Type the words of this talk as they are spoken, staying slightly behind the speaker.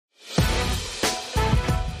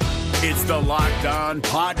It's the Locked On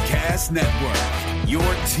Podcast Network, your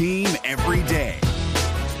team every day.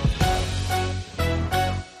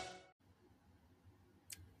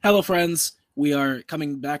 Hello, friends. We are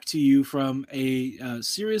coming back to you from a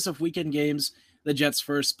series of weekend games. The Jets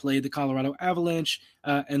first played the Colorado Avalanche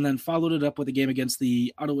and then followed it up with a game against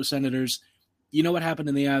the Ottawa Senators. You know what happened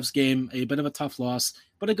in the Avs game, a bit of a tough loss,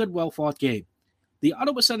 but a good, well-fought game. The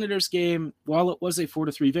Ottawa Senators game, while it was a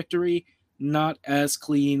 4-3 victory, not as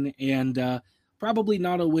clean and probably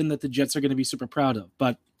not a win that the Jets are going to be super proud of.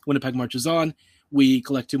 But Winnipeg marches on. We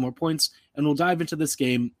collect 2 more points, and we'll dive into this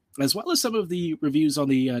game, as well as some of the reviews on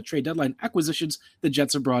the trade deadline acquisitions the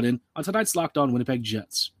Jets have brought in on tonight's Locked On Winnipeg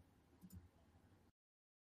Jets.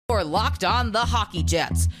 You're Locked On the Hockey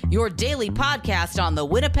Jets, your daily podcast on the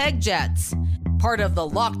Winnipeg Jets. Part of the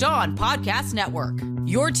Locked On Podcast Network,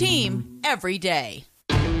 your team every day.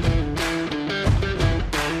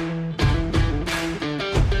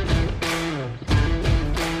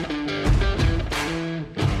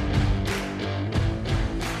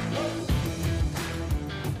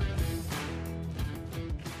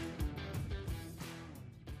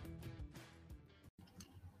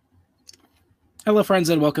 Hello, friends,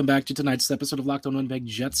 and welcome back to tonight's episode of Locked On Winnipeg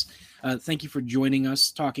Jets. Thank you for joining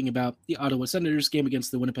us, talking about the Ottawa Senators game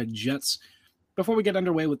against the Winnipeg Jets. Before we get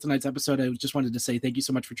underway with tonight's episode, I just wanted to say thank you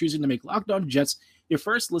so much for choosing to make Locked On Jets your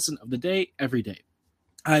first listen of the day, every day.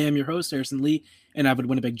 I am your host, Harrison Lee, an avid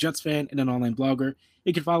Winnipeg Jets fan and an online blogger.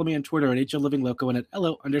 You can follow me on Twitter at HLLivingLoco and at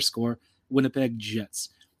LO_Winnipeg Jets.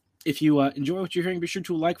 If you enjoy what you're hearing, be sure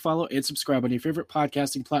to like, follow, and subscribe on your favorite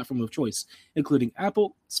podcasting platform of choice, including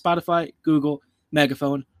Apple, Spotify, Google,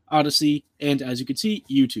 Megaphone, Odyssey, and as you can see,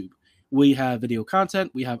 YouTube. We have video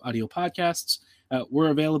content. We have audio podcasts. We're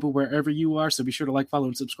available wherever you are, so be sure to like, follow,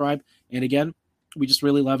 and subscribe. And again, we just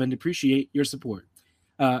really love and appreciate your support.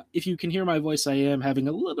 If you can hear my voice, I am having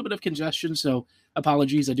a little bit of congestion, so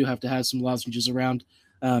apologies. I do have to have some lozenges around,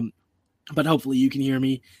 but hopefully you can hear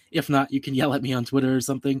me. If not, you can yell at me on Twitter or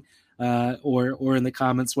something, or in the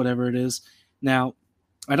comments, whatever it is. Now,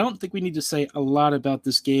 I don't think we need to say a lot about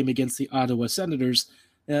this game against the Ottawa Senators.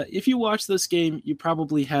 If you watched this game, you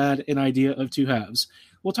probably had an idea of two halves.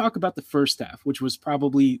 We'll talk about the first half, which was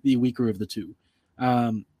probably the weaker of the two.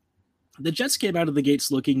 The Jets came out of the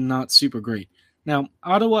gates looking not super great. Now,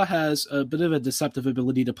 Ottawa has a bit of a deceptive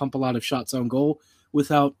ability to pump a lot of shots on goal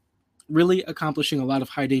without really accomplishing a lot of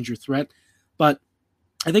high-danger threat. But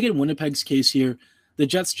I think in Winnipeg's case here, the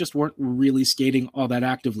Jets just weren't really skating all that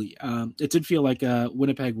actively. It did feel like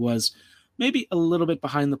Winnipeg was maybe a little bit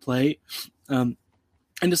behind the play. And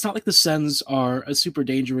it's not like the Sens are a super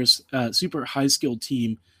dangerous, super high-skilled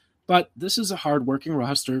team, but this is a hard-working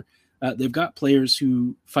roster. They've got players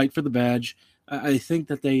who fight for the badge. I think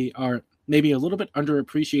that they are maybe a little bit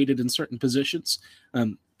underappreciated in certain positions.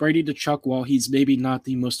 Brady Tkachuk, while he's maybe not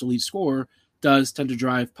the most elite scorer, does tend to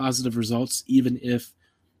drive positive results, even if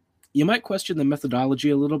you might question the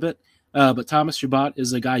methodology a little bit, but Thomas Chabot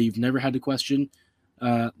is a guy you've never had to question.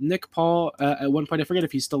 Nick Paul, at one point, I forget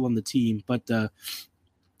if he's still on the team, but a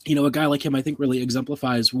guy like him I think really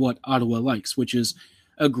exemplifies what Ottawa likes, which is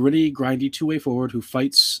a gritty, grindy two-way forward who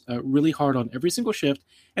fights really hard on every single shift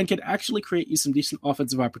and can actually create you some decent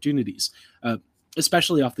offensive opportunities,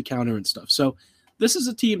 especially off the counter and stuff. So this is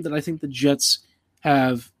a team that I think the Jets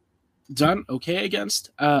have done okay against,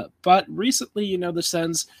 but recently, the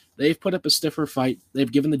Sens, they've put up a stiffer fight.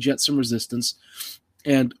 They've given the Jets some resistance,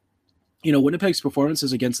 and Winnipeg's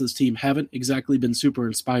performances against this team haven't exactly been super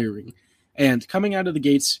inspiring. And coming out of the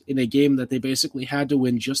gates in a game that they basically had to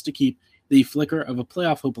win just to keep the flicker of a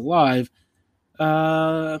playoff hope alive,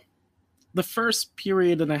 the first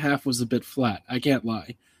period and a half was a bit flat. I can't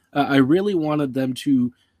lie. I really wanted them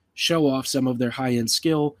to show off some of their high-end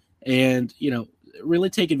skill and really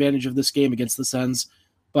take advantage of this game against the Sens,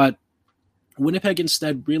 but Winnipeg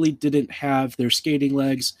instead really didn't have their skating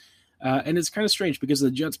legs, and it's kind of strange because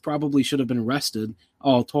the Jets probably should have been rested,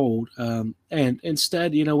 all told, and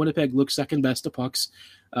instead, Winnipeg looked second best to pucks.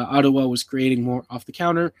 Ottawa was creating more off the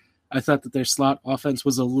counter. I thought that their slot offense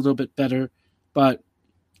was a little bit better, but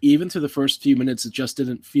even through the first few minutes, it just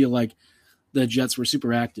didn't feel like the Jets were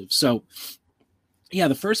super active. So, yeah,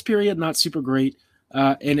 the first period, not super great.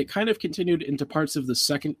 And it kind of continued into parts of the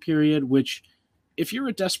second period, which if you're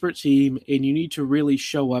a desperate team and you need to really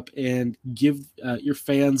show up and give your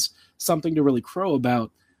fans something to really crow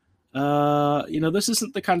about, this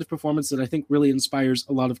isn't the kind of performance that I think really inspires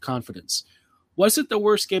a lot of confidence. Was it the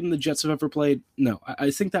worst game the Jets have ever played? No, I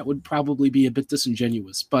think that would probably be a bit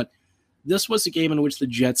disingenuous, but this was a game in which the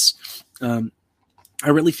Jets, I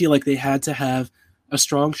really feel like they had to have a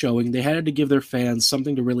strong showing. They had to give their fans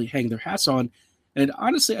something to really hang their hats on, And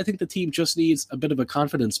honestly, I think the team just needs a bit of a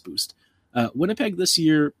confidence boost. Winnipeg this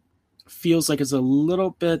year feels like it's a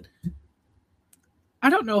little bit, I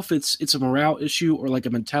don't know if it's a morale issue or like a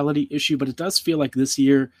mentality issue, but it does feel like this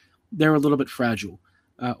year they're a little bit fragile.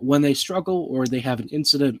 When they struggle or they have an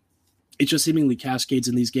incident, it just seemingly cascades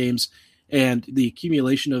in these games, and the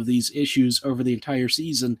accumulation of these issues over the entire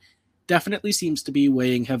season definitely seems to be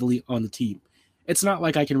weighing heavily on the team. It's not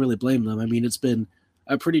like I can really blame them. I mean, it's been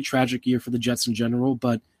a pretty tragic year for the Jets in general,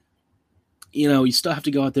 but you still have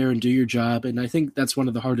to go out there and do your job. And I think that's one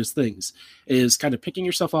of the hardest things is kind of picking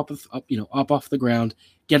yourself up off the ground,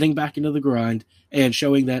 getting back into the grind, and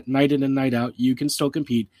showing that night in and night out, you can still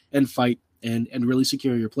compete and fight and really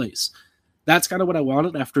secure your place. That's kind of what I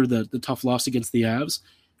wanted after the tough loss against the Avs.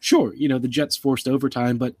 Sure, the Jets forced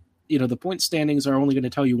overtime, but the point standings are only going to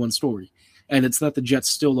tell you one story. And it's that the Jets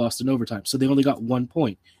still lost in overtime. So they only got 1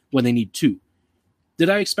 point when they need 2. Did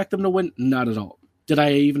I expect them to win? Not at all. Did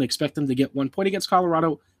I even expect them to get 1 point against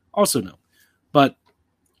Colorado? Also no. But,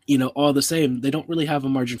 all the same, they don't really have a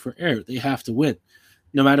margin for error. They have to win.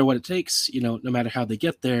 No matter what it takes, no matter how they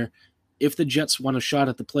get there, if the Jets want a shot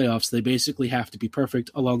at the playoffs, they basically have to be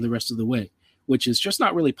perfect along the rest of the way, which is just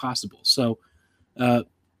not really possible. So,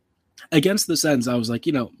 against the Sens, I was like,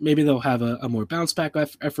 maybe they'll have a more bounce back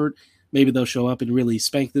effort. Maybe they'll show up and really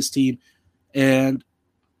spank this team. And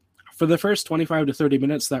for the first 25 to 30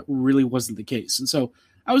 minutes, that really wasn't the case. And so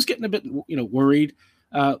I was getting a bit, worried.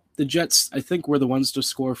 The Jets, I think, were the ones to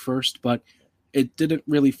score first, but it didn't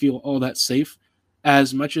really feel all that safe.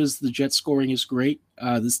 As much as the Jets scoring is great,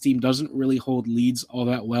 this team doesn't really hold leads all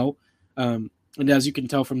that well. And as you can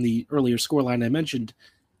tell from the earlier scoreline I mentioned,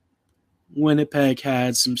 Winnipeg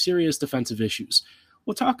had some serious defensive issues.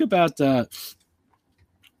 We'll talk about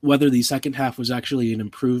whether the second half was actually an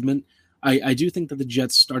improvement. I do think that the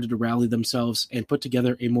Jets started to rally themselves and put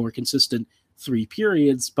together a more consistent 3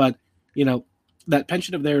 periods, but, that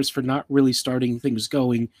penchant of theirs for not really starting things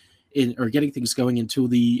going or getting things going into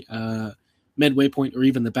the midway point or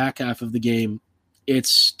even the back half of the game,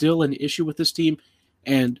 it's still an issue with this team.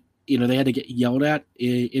 And, they had to get yelled at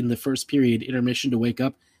in the first period intermission to wake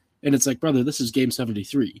up. And it's like, brother, this is game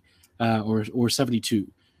 73 or 72.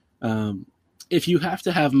 If you have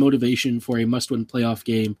to have motivation for a must-win playoff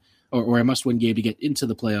game or a must-win game to get into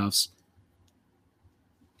the playoffs,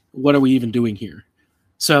 what are we even doing here?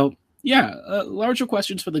 So, larger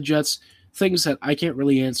questions for the Jets, things that I can't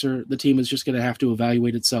really answer. The team is just going to have to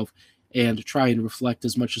evaluate itself and try and reflect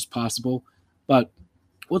as much as possible. But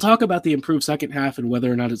we'll talk about the improved second half and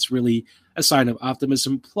whether or not it's really a sign of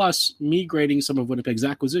optimism, plus me grading some of Winnipeg's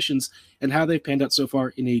acquisitions and how they've panned out so far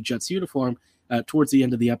in a Jets uniform towards the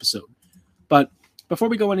end of the episode. But before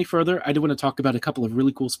we go any further, I do want to talk about a couple of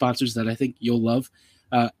really cool sponsors that I think you'll love.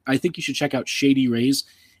 I think you should check out Shady Rays.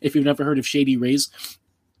 If you've never heard of Shady Rays,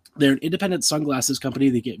 they're an independent sunglasses company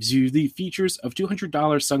that gives you the features of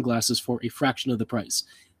 $200 sunglasses for a fraction of the price.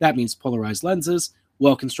 That means polarized lenses,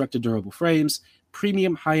 well-constructed durable frames,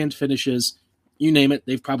 premium high-end finishes, you name it,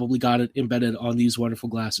 they've probably got it embedded on these wonderful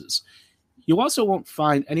glasses. You also won't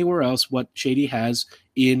find anywhere else what Shady has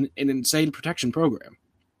in an insane protection program.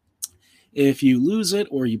 If you lose it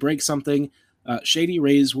or you break something, Shady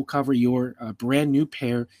Rays will cover your brand new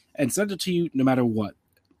pair and send it to you no matter what.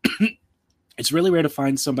 It's really rare to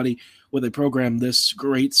find somebody with a program this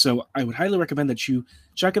great, so I would highly recommend that you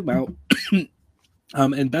check them out.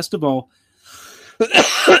 And best of all,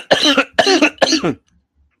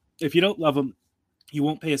 if you don't love them, you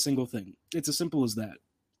won't pay a single thing. It's as simple as that.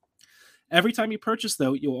 Every time you purchase,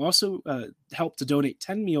 though, you'll also help to donate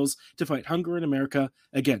 10 meals to fight hunger in America.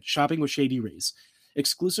 Again, shopping with Shady Rays.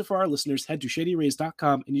 Exclusive for our listeners, head to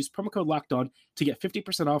shadyrays.com and use promo code LOCKEDON to get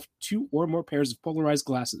 50% off 2 or more pairs of polarized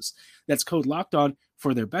glasses. That's code LOCKEDON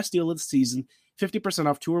for their best deal of the season, 50%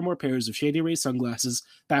 off 2 or more pairs of Shady Rays sunglasses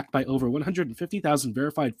backed by over 150,000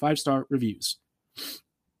 verified 5-star reviews.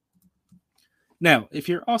 Now, if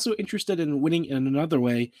you're also interested in winning in another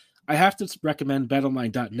way, I have to recommend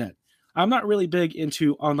betonline.net. I'm not really big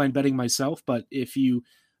into online betting myself, but if you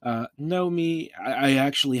know me, I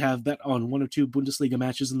actually have bet on 1 or 2 Bundesliga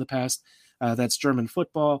matches in the past. That's German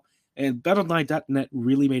football, and betonline.net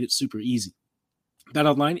really made it super easy.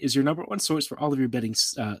 BetOnline is your number one source for all of your betting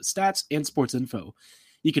stats and sports info.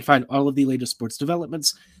 You can find all of the latest sports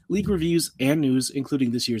developments, league reviews, and news,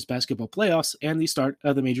 including this year's basketball playoffs and the start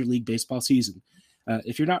of the Major League Baseball season.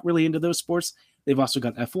 If you're not really into those sports, they've also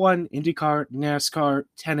got F1, IndyCar, NASCAR,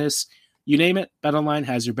 tennis, you name it, BetOnline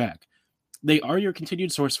has your back. They are your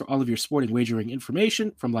continued source for all of your sporting wagering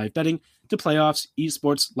information, from live betting to playoffs,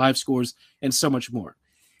 esports, live scores, and so much more.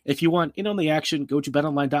 If you want in on the action, go to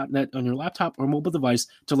betonline.net on your laptop or mobile device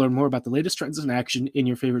to learn more about the latest trends in action in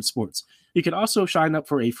your favorite sports. You can also sign up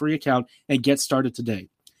for a free account and get started today.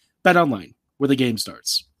 BetOnline, where the game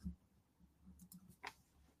starts.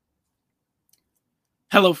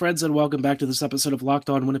 Hello, friends, and welcome back to this episode of Locked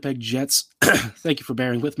On Winnipeg Jets. Thank you for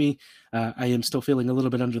bearing with me. I am still feeling a little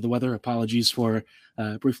bit under the weather. Apologies for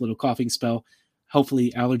a brief little coughing spell.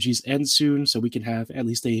 Hopefully allergies end soon so we can have at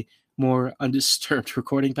least a more undisturbed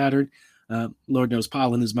recording pattern. Lord knows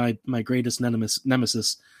pollen is my greatest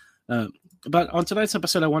nemesis. But on tonight's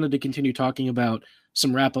episode, I wanted to continue talking about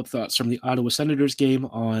some wrap-up thoughts from the Ottawa Senators game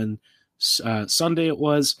on Sunday it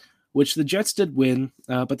was, which the Jets did win,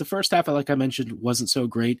 but the first half, like I mentioned, wasn't so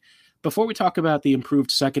great. Before we talk about the improved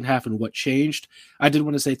second half and what changed, I did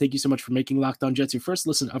want to say thank you so much for making Locked On Jets your first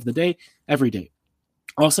listen of the day, every day.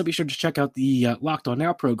 Also, be sure to check out the Locked On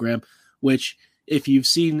Now program, which, if you've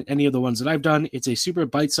seen any of the ones that I've done, it's a super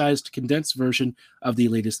bite-sized, condensed version of the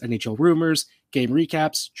latest NHL rumors, game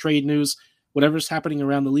recaps, trade news, whatever's happening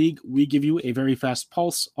around the league. We give you a very fast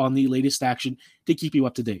pulse on the latest action to keep you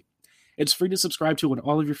up to date. It's free to subscribe to on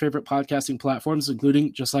all of your favorite podcasting platforms,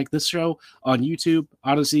 including, just like this show, on YouTube,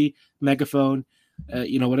 Odyssey, Megaphone,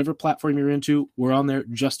 whatever platform you're into, we're on there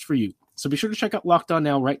just for you. So be sure to check out Locked On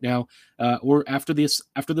Now right now, or after this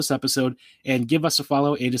episode, and give us a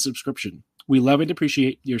follow and a subscription. We love and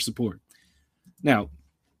appreciate your support. Now,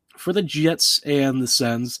 for the Jets and the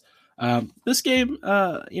Sens, this game,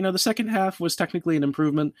 the second half was technically an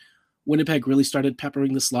improvement. Winnipeg really started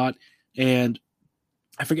peppering the slot, and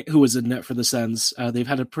I forget who was in net for the Sens. They've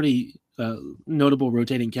had a pretty notable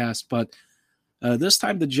rotating cast, but this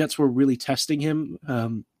time the Jets were really testing him.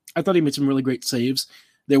 I thought he made some really great saves.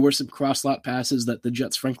 There were some cross-lot passes that the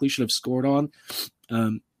Jets, frankly, should have scored on.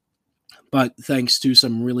 But thanks to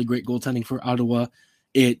some really great goaltending for Ottawa,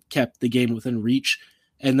 it kept the game within reach.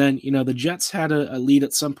 And then, the Jets had a lead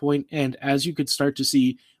at some point, and as you could start to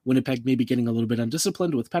see, Winnipeg maybe getting a little bit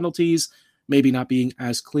undisciplined with penalties, maybe not being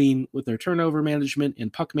as clean with their turnover management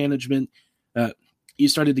and puck management. You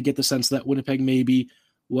started to get the sense that Winnipeg maybe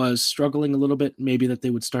was struggling a little bit, maybe that they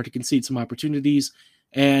would start to concede some opportunities,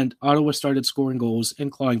 and Ottawa started scoring goals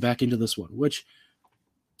and clawing back into this one, which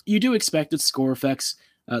you do expect. It's score effects.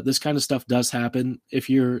 This kind of stuff does happen. If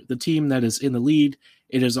you're the team that is in the lead,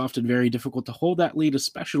 it is often very difficult to hold that lead,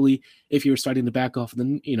 especially if you're starting to back off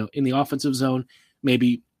in the offensive zone.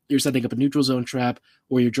 Maybe you're setting up a neutral zone trap,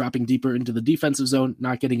 or you're dropping deeper into the defensive zone,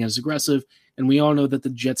 not getting as aggressive. And we all know that the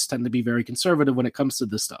Jets tend to be very conservative when it comes to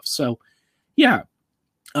this stuff. So, yeah,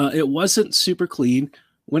 it wasn't super clean.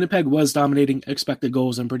 Winnipeg was dominating expected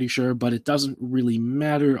goals, I'm pretty sure, but it doesn't really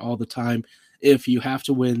matter all the time if you have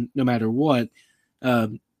to win no matter what.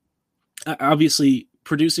 Obviously,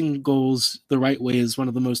 producing goals the right way is one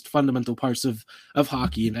of the most fundamental parts of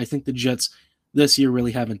hockey, and I think the Jets this year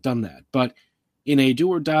really haven't done that. But in a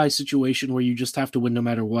do-or-die situation where you just have to win no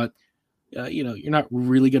matter what, you're not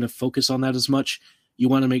really going to focus on that as much. You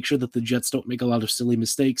want to make sure that the Jets don't make a lot of silly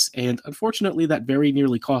mistakes, and unfortunately, that very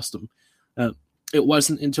nearly cost them. It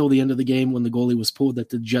wasn't until the end of the game when the goalie was pulled that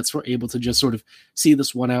the Jets were able to just sort of see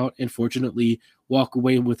this one out and fortunately walk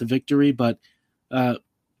away with a victory. But, the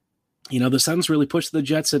Sens really pushed the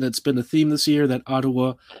Jets, and it's been a theme this year that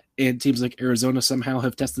Ottawa and teams like Arizona somehow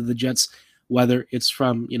have tested the Jets, whether it's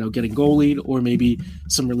from, getting goal lead or maybe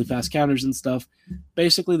some really fast counters and stuff.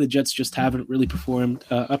 Basically, the Jets just haven't really performed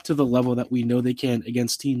up to the level that we know they can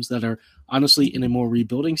against teams that are honestly in a more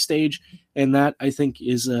rebuilding stage. And that, I think,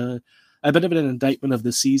 is a bit of an indictment of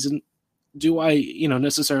the season. Do I,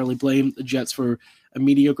 necessarily blame the Jets for a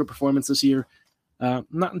mediocre performance this year?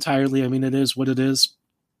 Not entirely. I mean, it is what it is.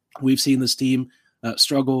 We've seen this team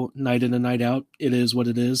struggle night in and night out. It is what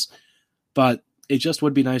it is. But it just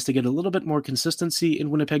would be nice to get a little bit more consistency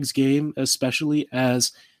in Winnipeg's game, especially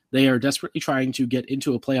as they are desperately trying to get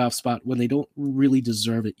into a playoff spot when they don't really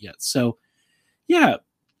deserve it yet. So, yeah,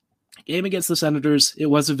 game against the Senators, it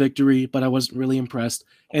was a victory, but I wasn't really impressed.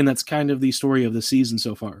 And that's kind of the story of the season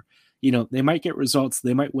so far. They might get results,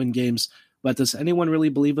 they might win games, but does anyone really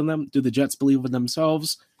believe in them? Do the Jets believe in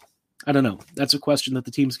themselves? I don't know. That's a question that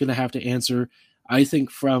the team's going to have to answer. I think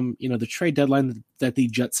from, the trade deadline that the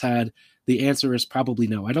Jets had, the answer is probably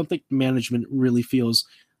no. I don't think management really feels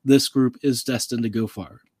this group is destined to go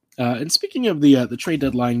far. And speaking of the trade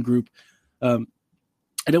deadline group, I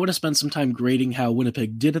don't want to spend some time grading how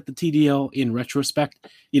Winnipeg did at the TDL in retrospect.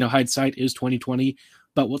 Hindsight is 2020,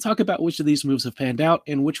 but we'll talk about which of these moves have panned out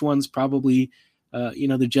and which ones probably,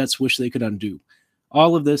 the Jets wish they could undo.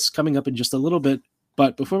 All of this coming up in just a little bit.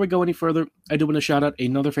 But before we go any further, I do want to shout out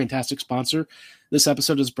another fantastic sponsor. This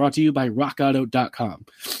episode is brought to you by RockAuto.com.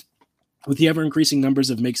 With the ever-increasing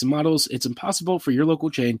numbers of makes and models, it's impossible for your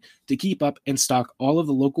local chain to keep up and stock all of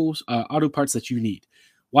the local auto parts that you need.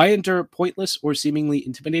 Why endure pointless or seemingly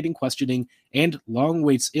intimidating questioning and long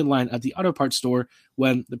waits in line at the auto parts store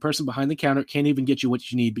when the person behind the counter can't even get you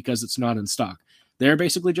what you need because it's not in stock? They're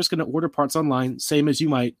basically just going to order parts online, same as you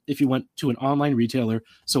might if you went to an online retailer,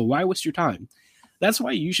 so why waste your time? That's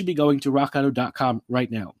why you should be going to rockauto.com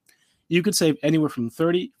right now. You could save anywhere from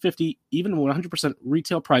 30, 50, even 100%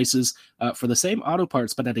 retail prices for the same auto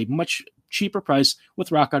parts, but at a much cheaper price with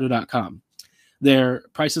rockauto.com. Their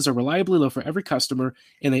prices are reliably low for every customer,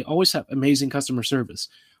 and they always have amazing customer service.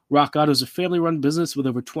 Rock Auto is a family-run business with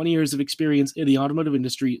over 20 years of experience in the automotive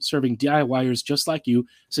industry, serving DIYers just like you,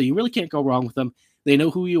 so you really can't go wrong with them. They know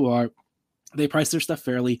who you are, they price their stuff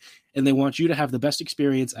fairly, and they want you to have the best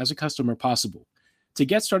experience as a customer possible. To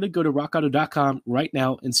get started, go to rockauto.com right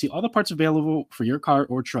now and see all the parts available for your car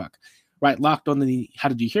or truck. Right, locked on the How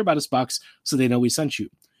Did You Hear About Us box so they know we sent you.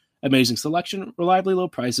 Amazing selection, reliably low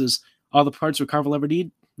prices, all the parts your car will ever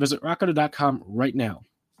need. Visit rockauto.com right now.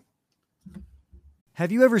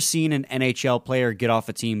 Have you ever seen an NHL player get off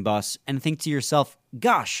a team bus and think to yourself,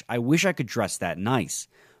 gosh, I wish I could dress that nice?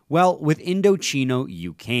 Well, with Indochino,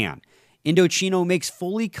 you can. Indochino makes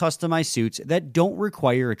fully customized suits that don't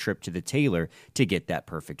require a trip to the tailor to get that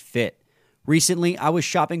perfect fit. Recently, I was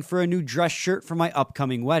shopping for a new dress shirt for my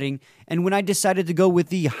upcoming wedding, and when I decided to go with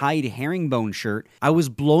the Hyde herringbone shirt, I was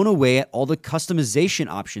blown away at all the customization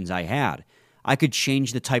options I had. I could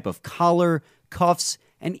change the type of collar, cuffs,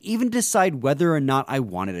 and even decide whether or not I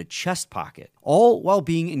wanted a chest pocket, all while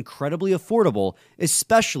being incredibly affordable,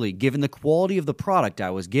 especially given the quality of the product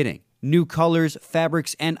I was getting. New colors,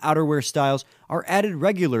 fabrics, and outerwear styles are added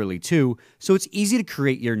regularly too, so it's easy to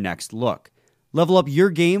create your next look. Level up your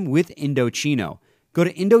game with Indochino. Go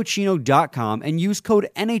to Indochino.com and use code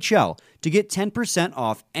NHL to get 10%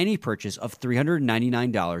 off any purchase of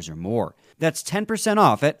 $399 or more. That's 10%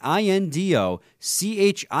 off at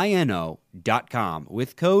INDOCHINO.com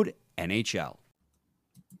with code NHL.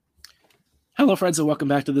 Hello, friends, and welcome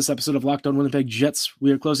back to this episode of Locked On Winnipeg Jets.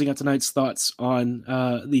 We are closing out tonight's thoughts on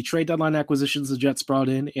the trade deadline acquisitions the Jets brought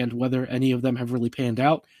in and whether any of them have really panned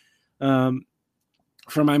out.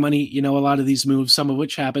 For my money, a lot of these moves, some of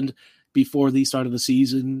which happened before the start of the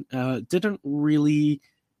season, didn't really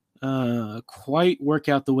quite work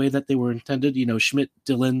out the way that they were intended. Schmidt,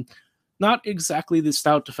 Dillon, not exactly the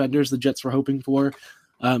stout defenders the Jets were hoping for.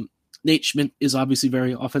 Nate Schmidt is obviously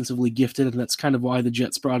very offensively gifted, and that's kind of why the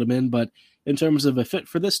Jets brought him in, but in terms of a fit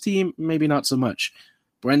for this team, maybe not so much.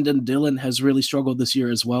 Brendan Dillon has really struggled this year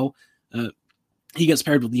as well. He gets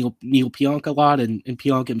paired with Neil Pionk a lot, and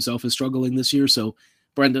Pionk himself is struggling this year, so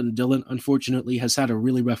Brendan Dillon, unfortunately, has had a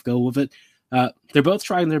really rough go of it. They're both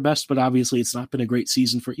trying their best, but obviously it's not been a great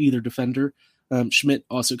season for either defender. Schmidt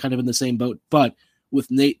also kind of in the same boat, but with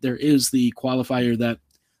Nate, there is the qualifier that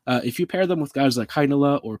if you pair them with guys like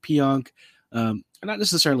Heinola or Pionk, not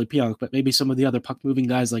necessarily Pionk, but maybe some of the other puck-moving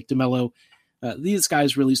guys like DeMello, these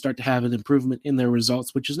guys really start to have an improvement in their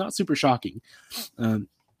results, which is not super shocking.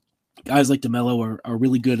 Guys like DeMello are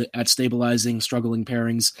really good at stabilizing struggling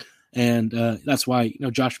pairings, and that's why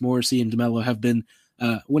Josh Morrissey and DeMello have been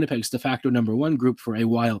Winnipeg's de facto number one group for a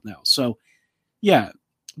while now. So, yeah,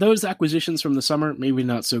 those acquisitions from the summer, maybe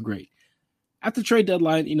not so great. At the trade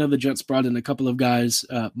deadline, the Jets brought in a couple of guys,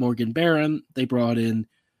 Morgan Barron, they brought in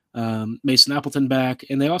Mason Appleton back,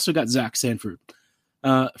 and they also got Zach Sanford.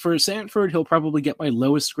 For Sanford, he'll probably get my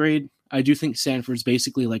lowest grade. I do think Sanford's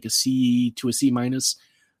basically like a C to a C minus.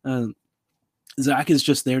 Zach is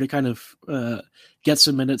just there to kind of get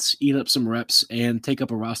some minutes, eat up some reps, and take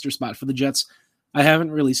up a roster spot for the Jets. I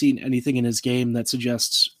haven't really seen anything in his game that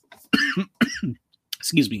suggests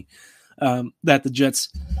excuse me, that the Jets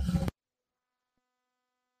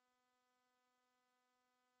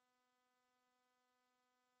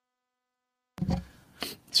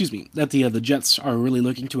the Jets are really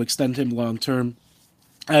looking to extend him long term.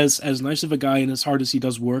 As nice of a guy and as hard as he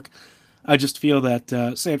does work, I just feel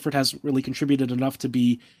that Sanford hasn't really contributed enough to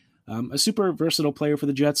be a super versatile player for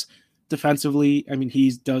the Jets. Defensively, I mean,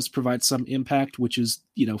 he does provide some impact, which is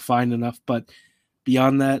fine enough. But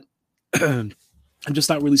beyond that, I'm just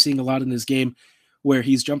not really seeing a lot in his game where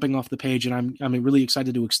he's jumping off the page, and I'm really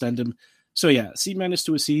excited to extend him. So yeah, C minus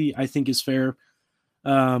to a C, I think is fair.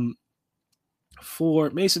 For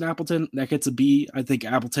Mason Appleton, that gets a B. I think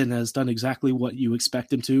Appleton has done exactly what you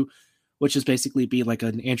expect him to, which is basically be like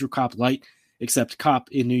an Andrew Kopp light, except Kopp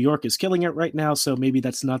in New York is killing it right now, so maybe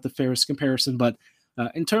that's not the fairest comparison. But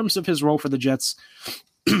in terms of his role for the Jets,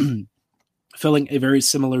 filling a very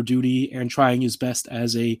similar duty and trying his best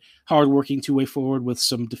as a hardworking two-way forward with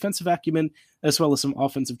some defensive acumen as well as some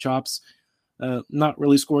offensive chops, not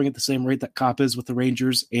really scoring at the same rate that Kopp is with the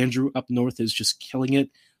Rangers. Andrew up north is just killing it.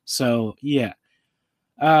 So, yeah.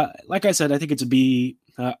 Like I said, I think it's a B.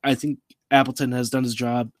 I think Appleton has done his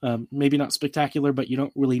job. Maybe not spectacular, but you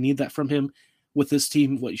don't really need that from him. With this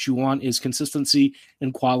team, what you want is consistency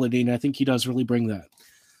and quality, and I think he does really bring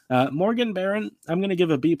that. Morgan Barron, I'm going to give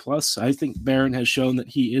a B+. I think Barron has shown that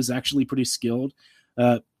he is actually pretty skilled.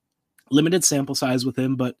 Limited sample size with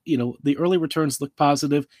him, but the early returns look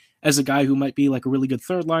positive as a guy who might be like a really good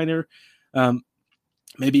third liner.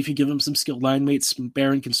 Maybe if you give him some skilled line mates,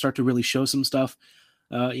 Barron can start to really show some stuff.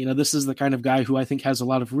 This is the kind of guy who I think has a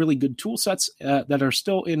lot of really good tool sets that are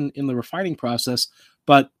still in the refining process.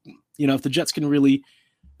 But, if the Jets can really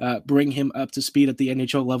bring him up to speed at the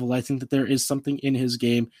NHL level, I think that there is something in his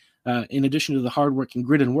game, in addition to the hard work and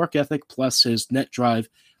grit and work ethic, plus his net drive.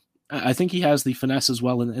 I think he has the finesse as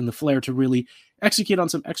well and the flair to really execute on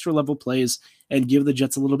some extra level plays and give the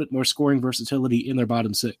Jets a little bit more scoring versatility in their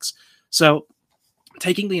bottom six. So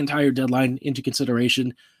taking the entire deadline into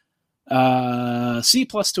consideration, C+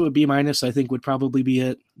 to a B- I think would probably be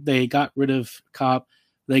it. They got rid of Kopp.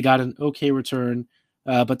 They got an okay return,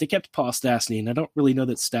 but they kept Paul Stastny, and I don't really know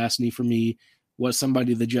that Stastny, for me, was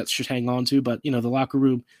somebody the Jets should hang on to, but, the locker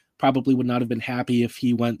room probably would not have been happy if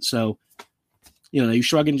he went, so, you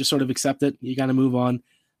shrug and just sort of accept it. You got to move on.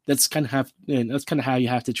 That's kind of how you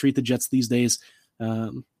have to treat the Jets these days.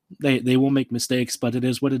 They will make mistakes, but it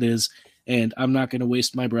is what it is, and I'm not going to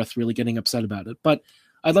waste my breath really getting upset about it. But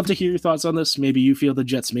I'd love to hear your thoughts on this. Maybe you feel the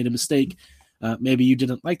Jets made a mistake. Maybe you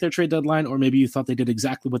didn't like their trade deadline, or maybe you thought they did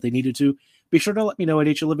exactly what they needed to. Be sure to let me know at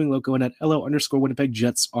HLivingLoco and at LO_Winnipeg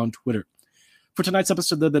Jets on Twitter. For tonight's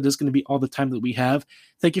episode, though, that is going to be all the time that we have.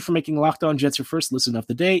 Thank you for making Locked On Jets your first listen of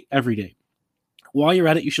the day, every day. While you're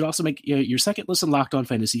at it, you should also make your second listen Locked On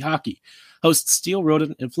Fantasy Hockey. Hosts Steele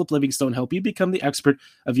Roden and Flip Livingstone help you become the expert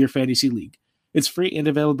of your fantasy league. It's free and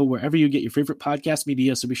available wherever you get your favorite podcast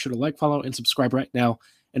media, so be sure to like, follow, and subscribe right now.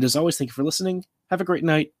 And as always, thank you for listening. Have a great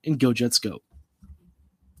night, and go Jets go.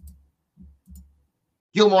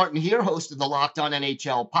 Gil Martin here, host of the Locked On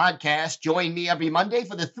NHL podcast. Join me every Monday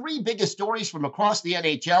for the three biggest stories from across the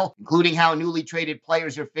NHL, including how newly traded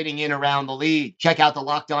players are fitting in around the league. Check out the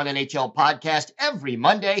Locked On NHL podcast every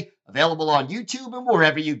Monday, available on YouTube and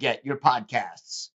wherever you get your podcasts.